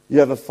 You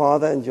have a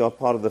father and you are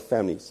part of the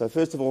family. So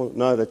first of all,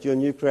 know that you're a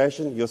new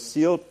creation. You're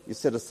sealed. You're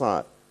set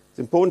aside. It's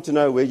important to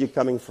know where you're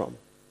coming from.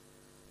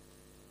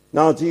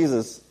 Now,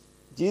 Jesus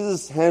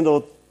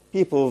handled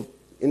people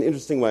in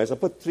interesting ways. I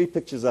put 3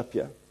 pictures up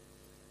here.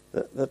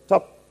 The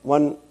top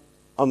one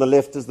on the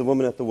left is the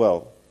woman at the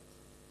well.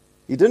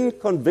 He didn't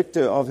convict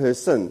her of her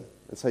sin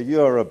and say,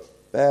 you are a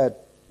bad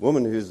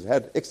woman who's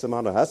had X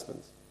amount of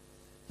husbands.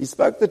 He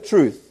spoke the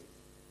truth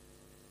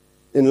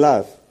in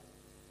love.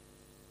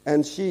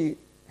 And she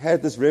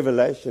had this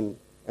revelation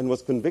and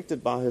was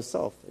convicted by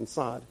herself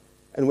inside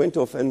and went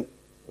off, and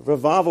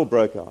revival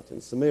broke out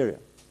in Samaria.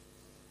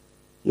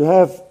 You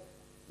have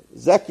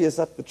Zacchaeus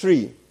up the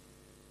tree.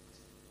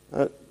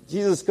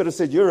 Jesus could have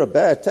said, you're a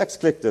bad tax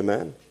collector,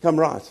 man. Come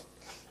right.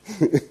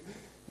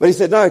 But he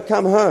said, no,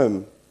 come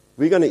home.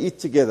 We're going to eat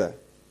together.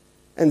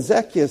 And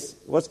Zacchaeus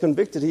was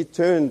convicted. He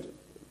turned.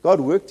 God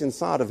worked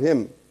inside of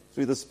him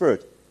through the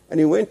Spirit. And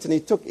he went and he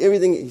took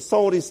everything. He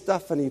sold his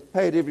stuff and he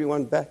paid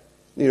everyone back.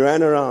 And he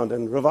ran around,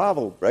 and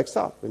revival breaks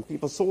out when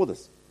people saw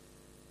this.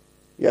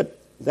 Yet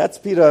that's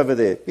Peter over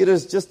there.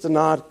 Peter's just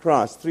denied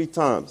Christ 3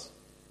 times.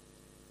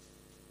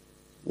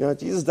 You know,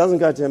 Jesus doesn't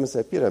go to him and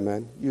say, Peter,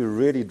 man, you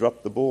really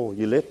dropped the ball.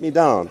 You let me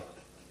down.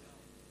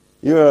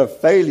 You're a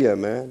failure,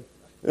 man.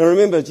 Now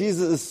remember,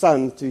 Jesus'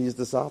 son to his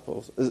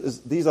disciples.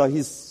 These are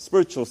his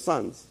spiritual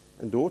sons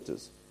and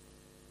daughters.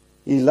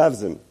 He loves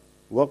them,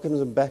 welcomes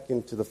them back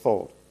into the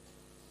fold.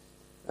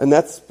 And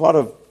that's part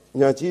of,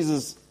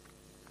 Jesus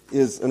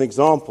is an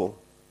example.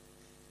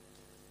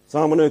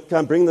 So I'm going to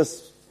come bring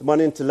this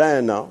one into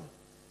land now.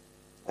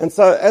 And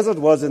so, as it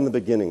was in the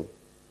beginning,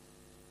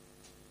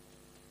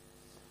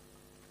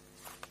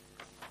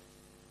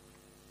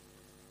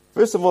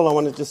 first of all, I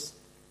want to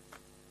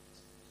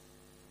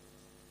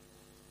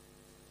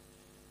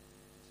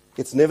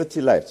it's never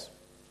too late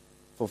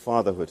for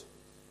fatherhood.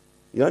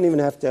 You don't even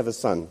have to have a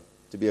son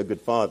to be a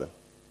good father.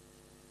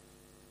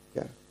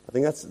 Okay, I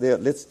think that's there.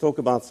 Let's talk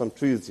about some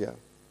truths here.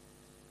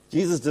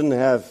 Jesus didn't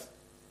have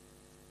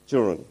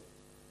children,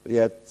 but he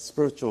had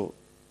spiritual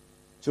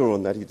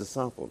children that he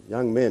discipled,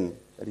 young men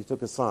that he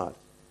took aside,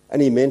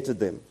 and he mentored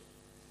them.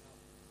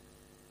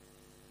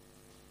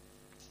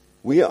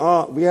 We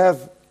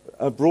have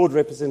a broad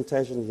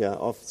representation here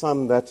of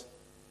some that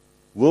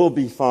will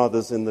be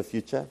fathers in the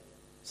future,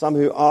 some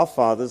who are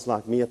fathers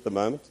like me at the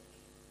moment,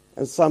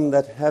 and some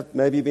that have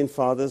maybe been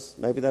fathers,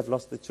 maybe they've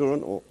lost their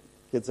children or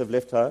kids have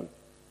left home.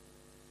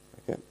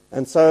 Okay.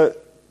 And so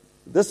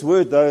this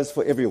word, though, is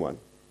for everyone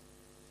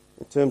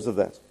in terms of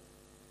that.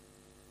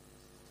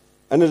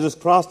 And it is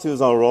Christ who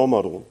is our role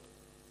model.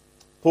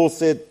 Paul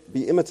said,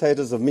 be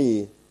imitators of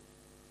me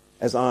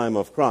as I am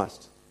of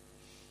Christ.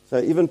 So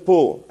even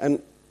Paul,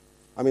 and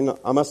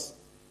I must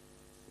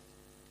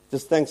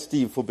just thank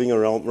Steve for being a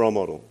role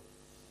model.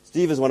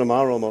 Steve is one of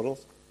my role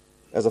models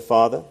as a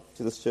father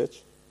to this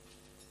church.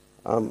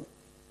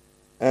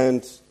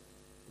 And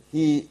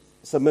he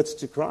submits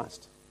to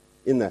Christ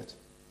in that.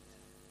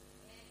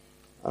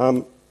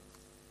 And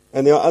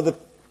there are other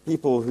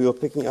people who are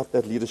picking up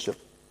that leadership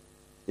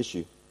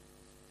issue.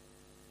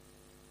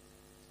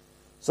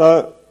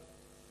 So,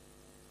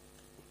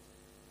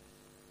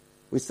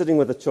 we're sitting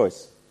with a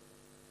choice.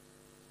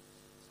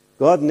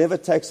 God never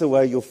takes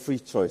away your free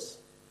choice.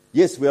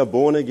 Yes, we are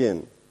born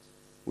again.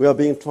 We are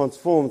being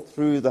transformed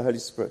through the Holy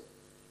Spirit.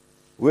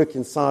 work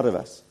inside of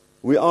us.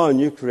 We are a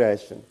new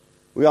creation.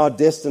 We are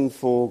destined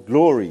for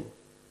glory.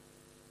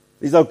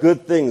 These are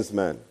good things,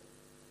 man.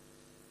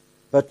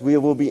 But we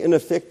will be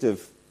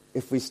ineffective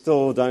if we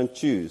still don't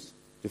choose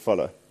to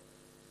follow.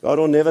 God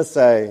will never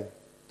say,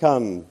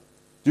 come,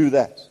 do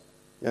that.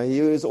 He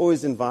is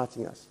always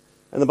inviting us.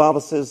 And the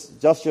Bible says,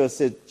 Joshua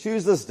said,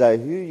 choose this day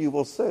who you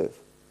will serve.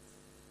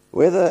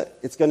 Whether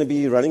it's going to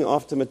be running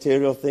after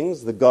material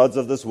things, the gods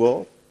of this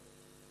world.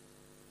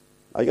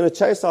 Are you going to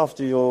chase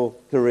after your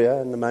career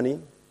and the money?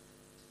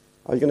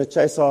 Are you going to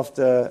chase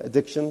after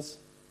addictions?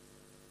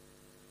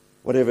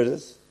 Whatever it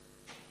is.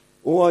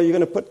 Or are you going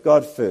to put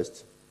God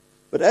first?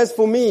 But as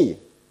for me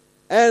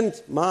and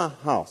my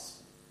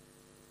house,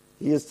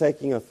 he is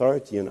taking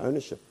authority and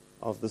ownership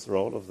of this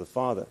role of the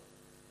Father.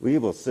 We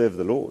will serve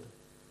the Lord.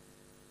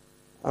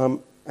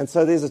 And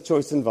so there's a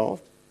choice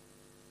involved.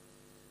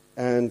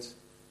 And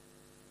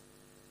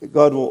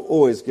God will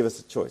always give us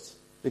a choice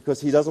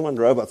because he doesn't want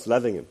robots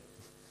loving him.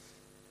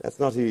 That's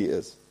not who he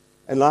is.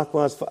 And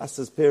likewise for us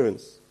as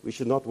parents, we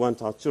should not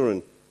want our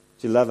children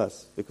to love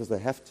us because they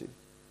have to.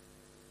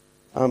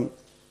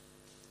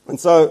 And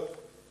so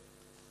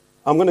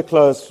I'm going to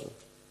close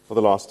for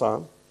the last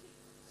time.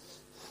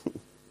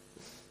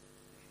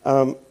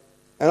 And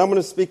I'm going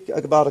to speak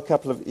about a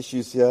couple of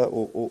issues here,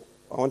 or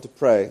I want to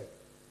pray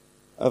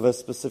over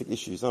specific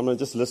issues. I'm going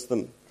to just list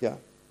them here.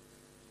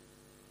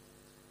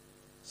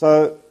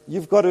 So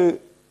you've got to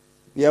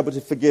be able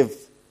to forgive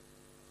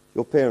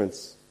your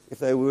parents if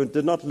they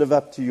did not live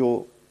up to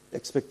your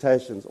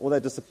expectations or they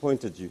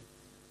disappointed you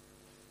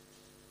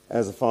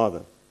as a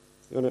father.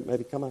 You want to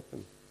maybe come up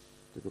and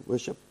do the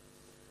worship?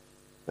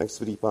 Thanks,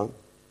 sweetie pie.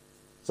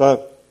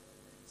 So,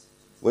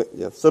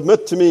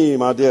 submit to me,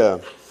 my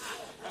dear.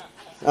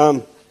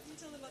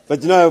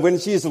 But when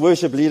she's the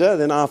worship leader,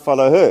 then I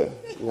follow her.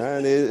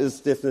 And there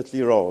is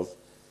definitely roles.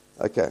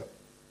 Okay.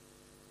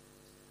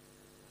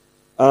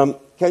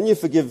 Can you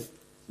forgive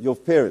your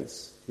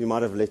parents who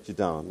might have let you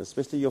down,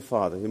 especially your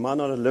father, who might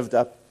not have lived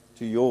up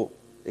to your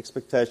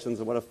expectations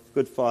of what a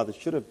good father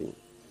should have been?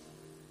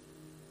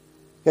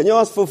 Can you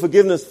ask for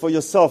forgiveness for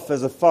yourself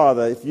as a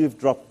father if you've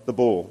dropped the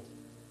ball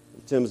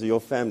in terms of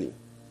your family?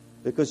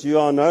 Because you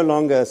are no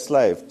longer a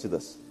slave to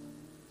this.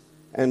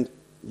 And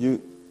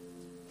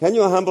can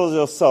you humble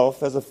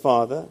yourself as a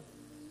father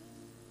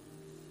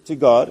to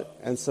God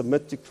and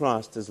submit to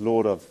Christ as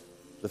Lord of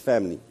the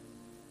family?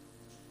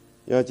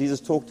 Jesus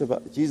talked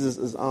about, Jesus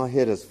is our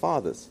head as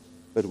fathers,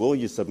 but will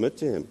you submit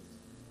to him?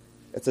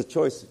 It's a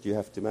choice that you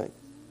have to make.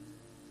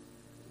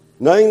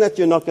 Knowing that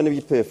you're not going to be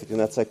perfect, and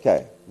that's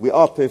okay. We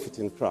are perfect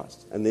in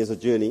Christ, and there's a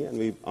journey,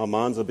 and our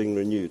minds are being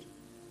renewed.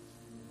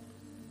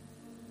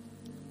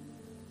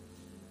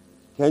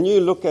 Can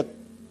you look at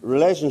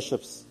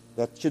relationships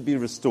that should be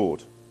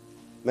restored?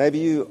 Maybe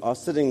you are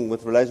sitting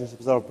with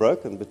relationships that are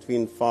broken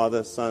between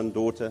father, son,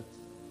 daughter,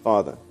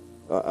 father,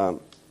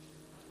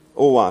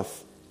 or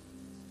wife.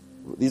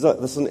 This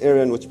is an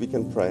area in which we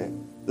can pray.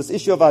 This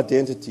issue of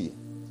identity.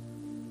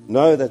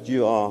 Know that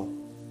you are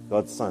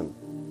God's son.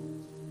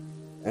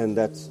 And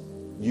that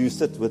you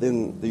sit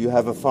you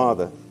have a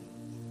father.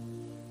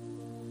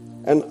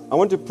 And I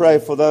want to pray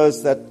for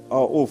those that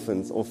are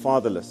orphans or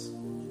fatherless.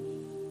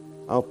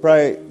 I'll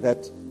pray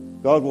that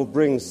God will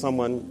bring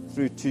someone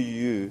through to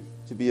you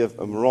to be a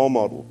role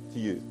model to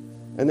you.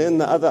 And then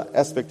the other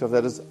aspect of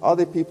that is, are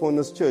there people in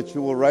this church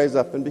who will raise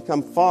up and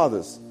become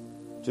fathers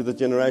to the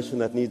generation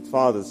that need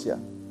fathers here?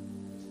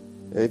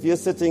 If you're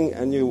sitting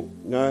and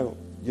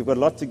you've got a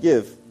lot to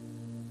give,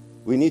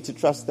 we need to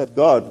trust that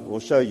God will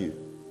show you.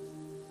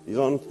 These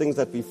aren't things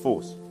that we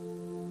force.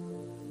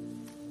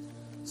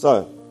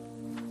 So,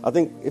 I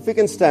think if we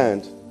can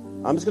stand,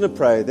 I'm just going to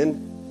pray.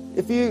 Then,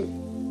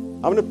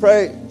 I'm going to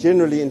pray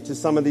generally into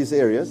some of these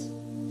areas.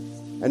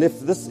 And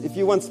if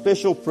you want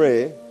special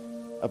prayer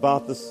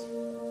about this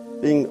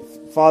being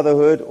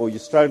fatherhood, or you're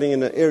struggling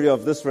in an area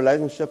of this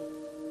relationship,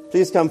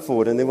 please come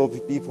forward, and there will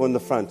be people in the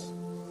front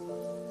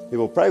who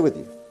will pray with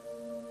you.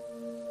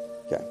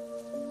 Okay.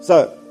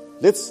 So,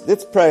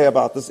 let's pray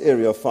about this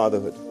area of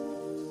fatherhood.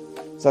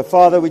 So,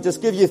 Father, we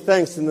just give you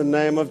thanks in the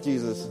name of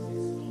Jesus.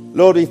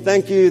 Lord, we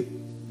thank you,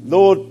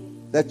 Lord,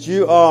 that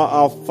you are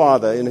our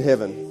Father in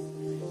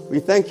heaven.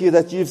 We thank you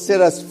that you've set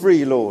us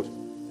free, Lord.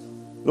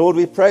 Lord,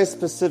 we pray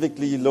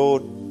specifically,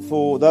 Lord,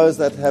 for those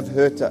that have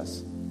hurt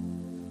us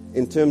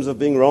in terms of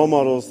being role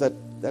models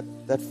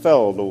that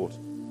fell, Lord.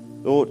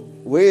 Lord,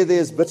 where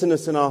there's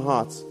bitterness in our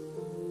hearts,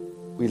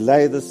 we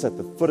lay this at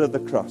the foot of the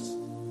cross.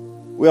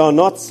 We are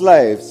not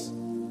slaves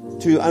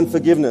to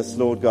unforgiveness,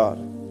 Lord God.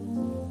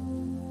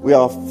 We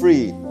are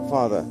free,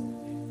 Father,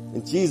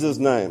 in Jesus'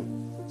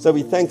 name. So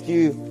we thank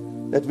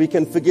you that we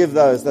can forgive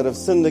those that have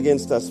sinned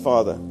against us,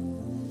 Father.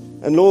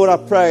 And Lord, I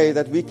pray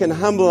that we can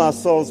humble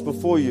ourselves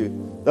before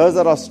you, those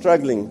that are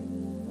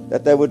struggling,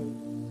 that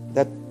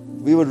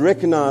we would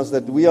recognize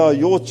that we are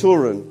your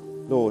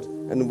children, Lord,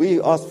 and we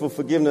ask for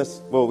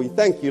forgiveness. Well, we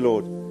thank you,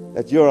 Lord,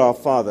 that you're our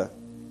Father.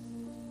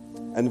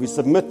 And we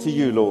submit to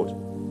you, Lord.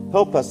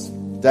 Help us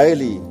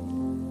daily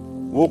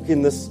walk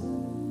in this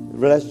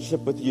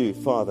relationship with you,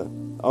 Father,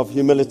 of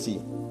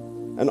humility.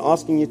 and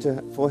asking you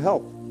for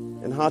help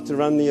in how to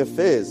run the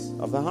affairs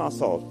of the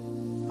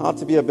household, how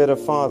to be a better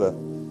father.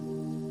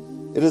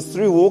 It is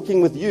through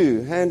walking with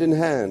you, hand in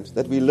hand,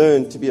 that we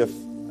learn to be a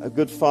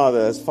good father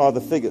as father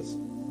figures.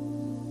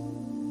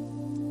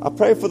 I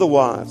pray for the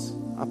wives.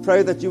 I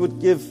pray that you would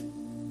give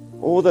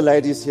all the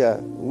ladies here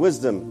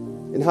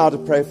wisdom in how to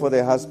pray for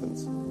their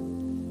husbands.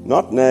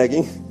 Not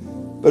nagging,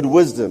 but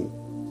wisdom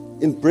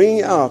in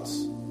bringing out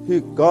who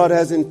God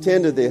has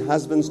intended their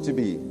husbands to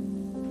be.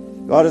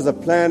 God has a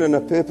plan and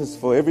a purpose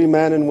for every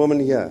man and woman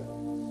here.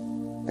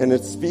 And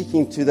it's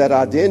speaking to that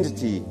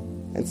identity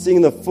and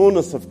seeing the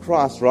fullness of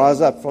Christ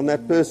rise up from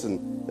that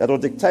person that will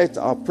dictate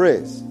our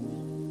prayers.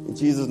 In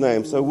Jesus'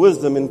 name. So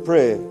wisdom in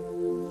prayer.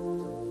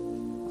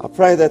 I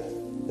pray that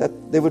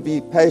there would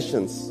be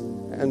patience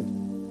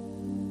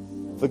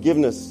and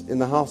forgiveness in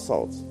the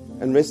households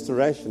and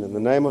restoration in the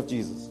name of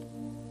Jesus.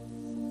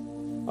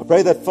 I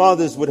pray that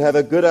fathers would have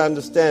a good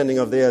understanding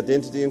of their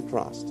identity in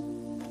Christ.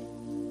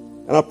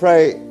 And I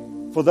pray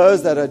for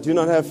those that do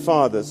not have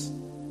fathers,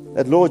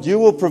 that, Lord, you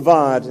will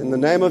provide, in the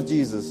name of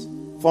Jesus,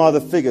 father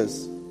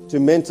figures to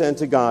mentor and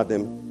to guide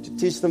them, to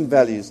teach them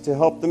values, to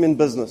help them in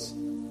business.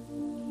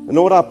 And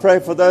Lord, I pray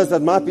for those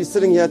that might be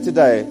sitting here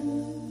today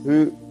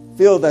who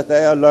feel that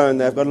they are alone,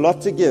 they've got a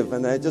lot to give,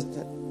 and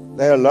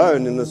they're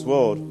alone in this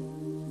world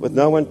with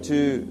no one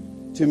to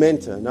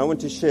mentor, no one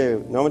to share,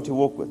 no one to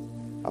walk with.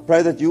 I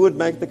pray that you would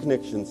make the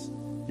connections.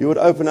 You would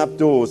open up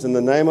doors in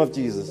the name of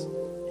Jesus.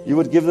 You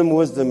would give them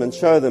wisdom and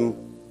show them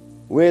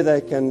where they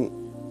can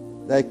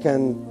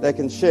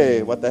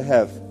share what they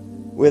have,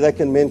 where they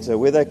can mentor,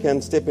 where they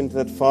can step into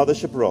that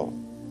fathership role.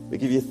 We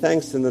give you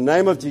thanks in the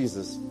name of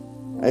Jesus.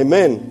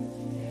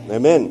 Amen.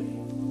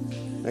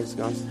 Amen. Thanks,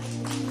 guys.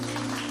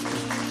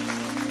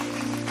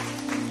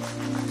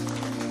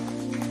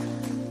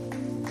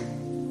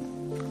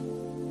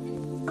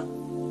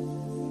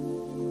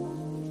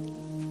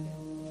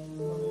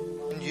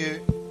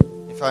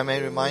 If I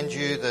may remind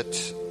you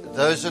that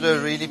those that are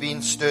really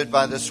being stirred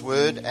by this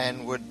word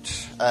and would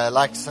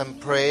like some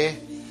prayer,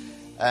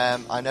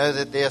 I know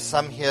that there are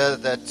some here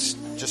that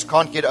just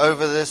can't get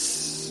over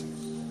this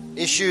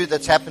issue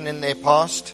that's happened in their past.